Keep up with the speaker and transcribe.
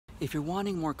If you're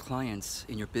wanting more clients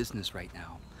in your business right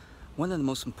now, one of the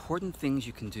most important things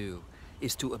you can do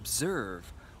is to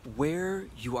observe where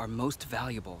you are most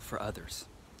valuable for others.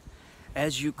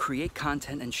 As you create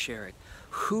content and share it,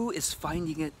 who is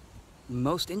finding it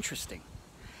most interesting?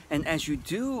 And as you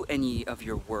do any of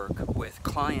your work with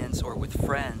clients or with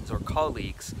friends or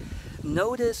colleagues,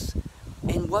 notice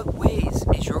in what ways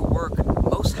is your work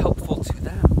most helpful to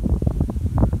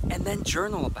them. And then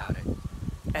journal about it.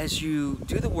 As you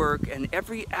do the work and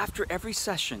after every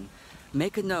session,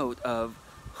 make a note of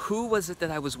who was it that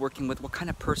I was working with, what kind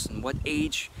of person, what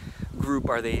age group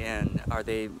are they in? Are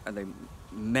they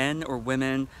men or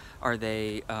women? Are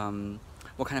they,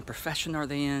 what kind of profession are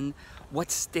they in?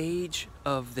 What stage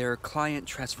of their client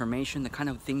transformation, the kind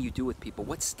of thing you do with people,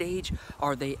 what stage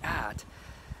are they at?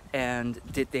 And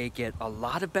did they get a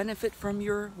lot of benefit from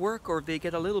your work, or did they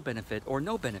get a little benefit or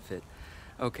no benefit?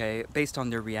 Okay, based on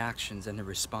their reactions and their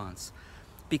response.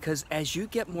 Because as you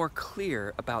get more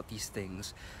clear about these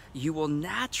things, you will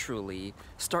naturally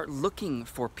start looking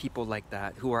for people like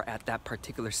that who are at that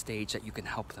particular stage that you can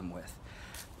help them with.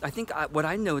 I think what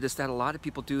I noticed that a lot of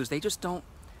people do is they just don't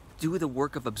do the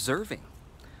work of observing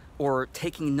or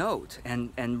taking note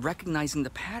and recognizing the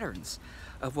patterns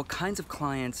of what kinds of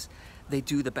clients they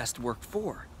do the best work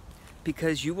for.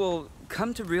 Because you will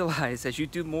come to realize as you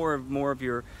do more of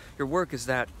your work is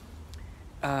that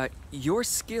your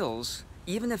skills,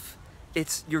 even if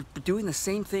you're doing the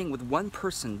same thing with one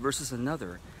person versus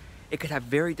another, it could have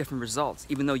very different results.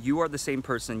 Even though you are the same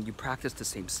person, you practice the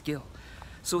same skill.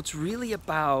 So it's really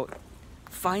about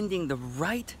finding the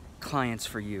right clients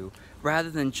for you rather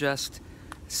than just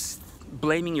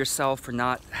blaming yourself for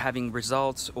not having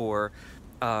results or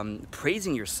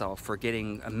praising yourself for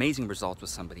getting amazing results with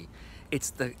somebody.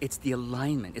 It's the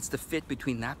alignment, it's the fit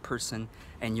between that person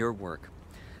and your work.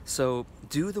 So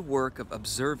do the work of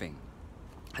observing.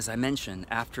 As I mentioned,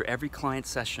 after every client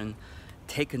session,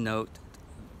 take a note,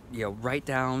 write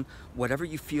down whatever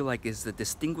you feel like is the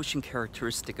distinguishing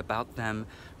characteristic about them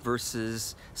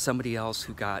versus somebody else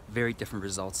who got very different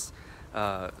results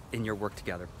in your work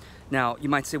together. Now, you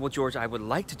might say, well, George, I would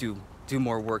like to do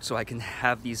more work so I can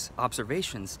have these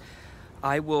observations.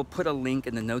 I will put a link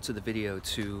in the notes of the video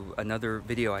to another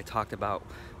video I talked about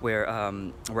where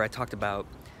I talked about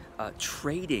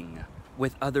trading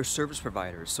with other service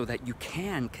providers so that you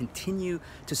can continue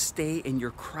to stay in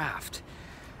your craft.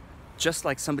 Just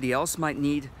like somebody else might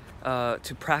need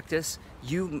to practice,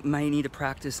 you may need to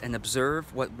practice and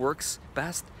observe what works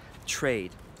best.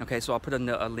 Trade. Okay, so I'll put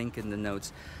a link in the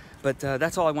notes. But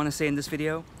that's all I want to say in this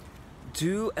video.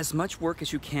 Do as much work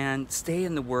as you can, stay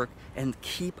in the work, and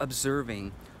keep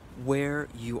observing where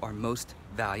you are most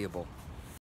valuable.